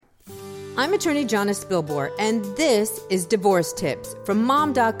I'm attorney Jonna Spilbor, and this is Divorce Tips from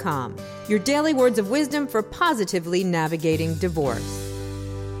Mom.com, your daily words of wisdom for positively navigating divorce.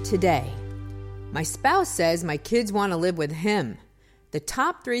 Today, my spouse says my kids want to live with him. The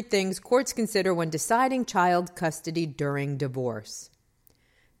top 3 things courts consider when deciding child custody during divorce.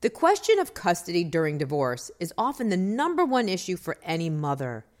 The question of custody during divorce is often the number one issue for any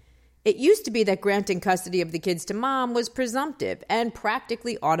mother. It used to be that granting custody of the kids to mom was presumptive and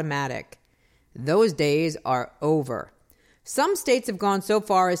practically automatic. Those days are over. Some states have gone so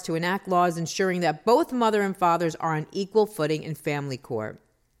far as to enact laws ensuring that both mother and fathers are on equal footing in family court.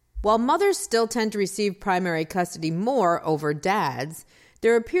 While mothers still tend to receive primary custody more over dads,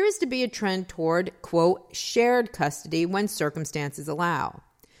 there appears to be a trend toward, quote, shared custody when circumstances allow.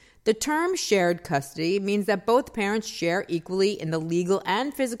 The term shared custody means that both parents share equally in the legal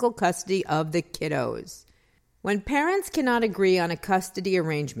and physical custody of the kiddos. When parents cannot agree on a custody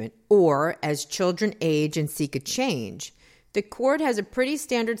arrangement, or as children age and seek a change, the court has a pretty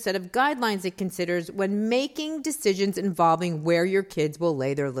standard set of guidelines it considers when making decisions involving where your kids will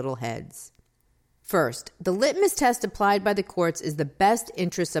lay their little heads. First, the litmus test applied by the courts is the best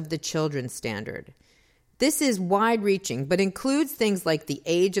interests of the children standard. This is wide-reaching, but includes things like the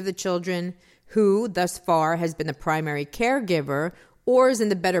age of the children, who, thus far, has been the primary caregiver or is in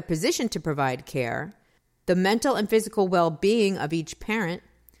the better position to provide care, the mental and physical well-being of each parent,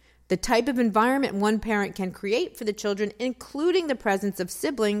 the type of environment one parent can create for the children, including the presence of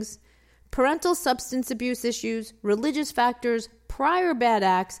siblings, parental substance abuse issues, religious factors, prior bad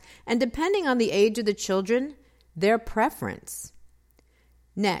acts, and depending on the age of the children, their preference.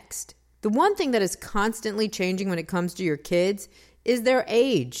 Next, the one thing that is constantly changing when it comes to your kids is their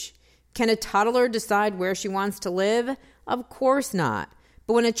age. Can a toddler decide where she wants to live? Of course not.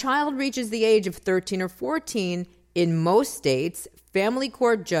 But when a child reaches the age of 13 or 14, in most states, family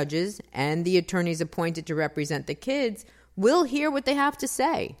court judges and the attorneys appointed to represent the kids will hear what they have to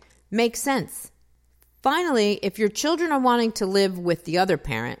say. Makes sense. Finally, if your children are wanting to live with the other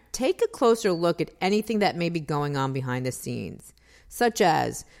parent, take a closer look at anything that may be going on behind the scenes, such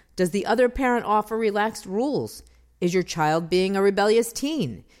as, does the other parent offer relaxed rules? Is your child being a rebellious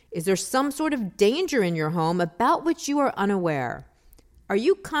teen? Is there some sort of danger in your home about which you are unaware? Are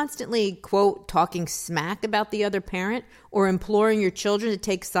you constantly, quote, talking smack about the other parent or imploring your children to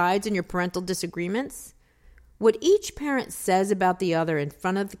take sides in your parental disagreements? What each parent says about the other in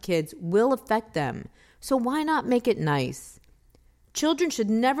front of the kids will affect them, so why not make it nice? Children should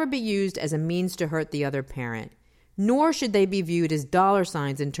never be used as a means to hurt the other parent, nor should they be viewed as dollar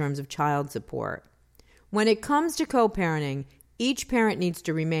signs in terms of child support. When it comes to co-parenting, each parent needs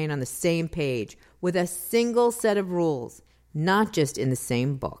to remain on the same page with a single set of rules, not just in the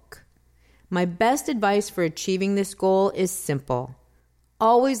same book. My best advice for achieving this goal is simple.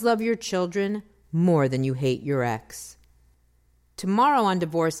 Always love your children more than you hate your ex. Tomorrow on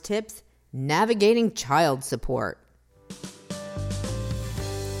Divorce Tips, navigating child support.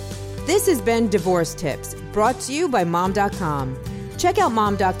 This has been Divorce Tips, brought to you by Mom.com. Check out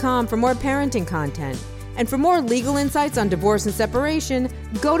Mom.com for more parenting content. And for more legal insights on divorce and separation,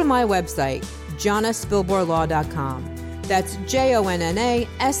 go to my website, jonnaspilborlaw.com. That's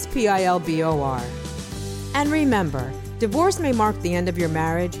JONNASPILBOR. And remember, divorce may mark the end of your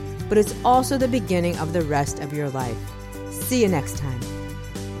marriage, but it's also the beginning of the rest of your life. See you next time.